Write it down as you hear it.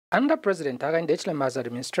Under President HAKAINDE HICHILEMA's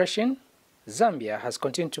administration, Zambia has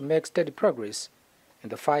continued to make steady progress in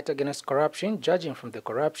the fight against corruption, judging from the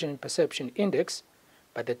Corruption Perception Index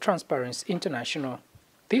by the Transparency International.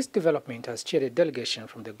 This development has cheered a delegation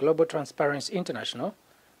from the Global Transparency International,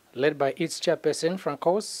 led by its chairperson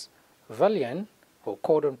François Valerian, who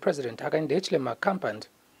called on President HAKAINDE HICHILEMA, accompanied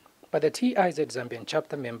by the TIZ Zambian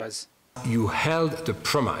chapter members. You held the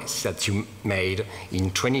promise that you made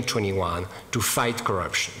in 2021 to fight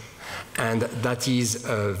corruption, and that is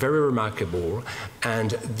very remarkable,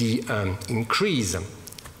 and the increase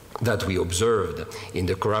that we observed in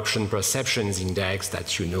the Corruption Perceptions Index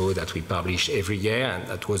that you know that we publish every year, and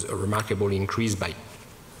that was a remarkable increase by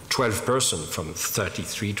 12% from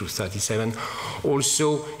 33 to 37,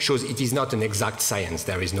 also shows it is not an exact science.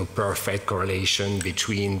 There is no perfect correlation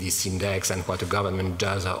between this index and what a government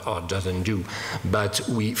does or doesn't do. But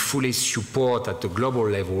we fully support at the global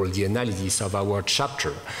level the analysis of our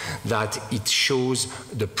chapter, that it shows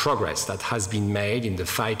the progress that has been made in the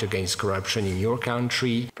fight against corruption in your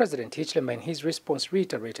country. President Hichilema, in his response,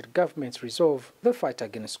 reiterated government's resolve the fight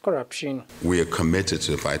against corruption. We are committed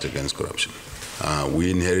to the fight against corruption.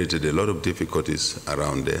 We inherited a lot of difficulties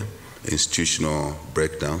around there, institutional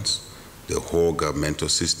breakdowns. The whole governmental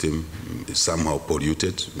system is somehow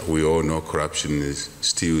polluted. We all know corruption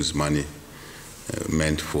steals money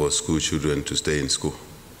meant for school children to stay in school,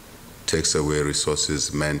 takes away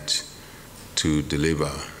resources meant to deliver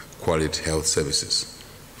quality health services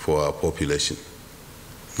for our population,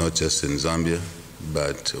 not just in Zambia,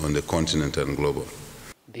 but on the continent and global.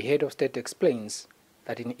 The head of state explains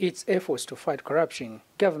that in its efforts to fight corruption,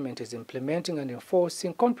 government is implementing and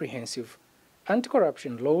enforcing comprehensive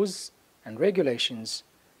anti-corruption laws and regulations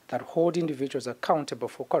that hold individuals accountable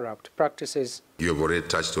for corrupt practices. You have already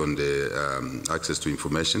touched on the access to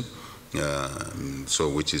information,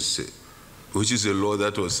 which is a law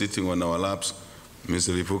that was sitting on our laps.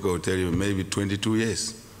 Mr. Lifuka will tell you maybe 22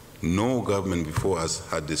 years. No government before us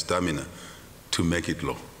had the stamina to make it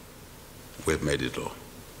law. We've made it law.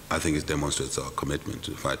 I think it demonstrates our commitment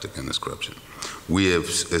to fight against corruption. We have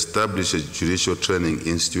established a Judicial Training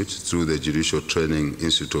Institute through the Judicial Training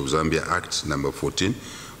Institute of Zambia Act number 14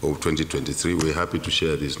 of 2023. We're happy to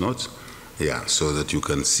share these notes, so that you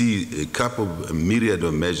can see a myriad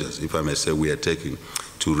of measures, if I may say, we are taking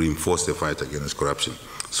to reinforce the fight against corruption,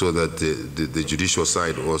 so that the judicial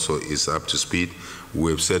side also is up to speed.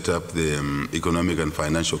 We have set up the Economic and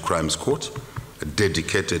Financial Crimes Court,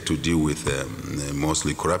 dedicated to deal with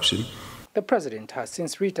mostly corruption. The president has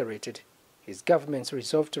since reiterated his government's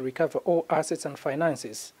resolve to recover all assets and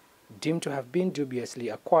finances deemed to have been dubiously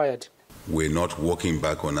acquired. We're not walking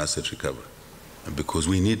back on asset recovery because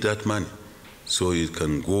we need that money. So it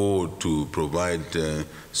can go to provide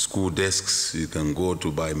school desks, it can go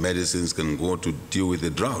to buy medicines, can go to deal with the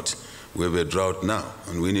drought. We have a drought now,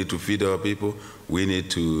 and we need to feed our people. We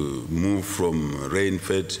need to move from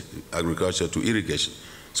rain-fed agriculture to irrigation.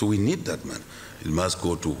 So we need that money. It must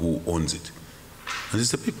go to who owns it, and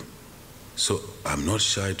it's the people. So I'm not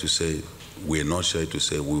shy to say, we're not shy to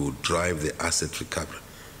say we will drive the asset recovery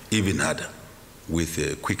even harder with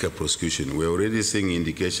a quicker prosecution. We're already seeing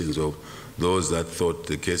indications of those that thought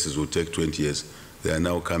the cases would take 20 years. They are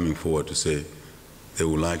now coming forward to say they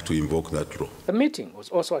would like to invoke that law. The meeting was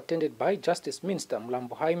also attended by Justice Minister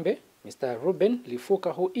Mlambo Haimbe, Mr. Ruben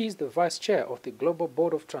Lifuka, who is the Vice Chair of the Global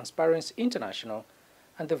Board of Transparency International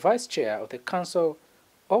and the Vice Chair of the Council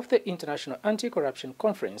of the International Anti-Corruption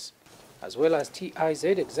Conference, as well as TIZ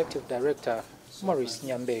Executive Director Maurice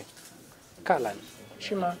Nyambe. Kalan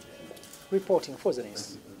Shima, reporting for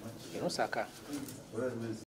ZANIS in Osaka.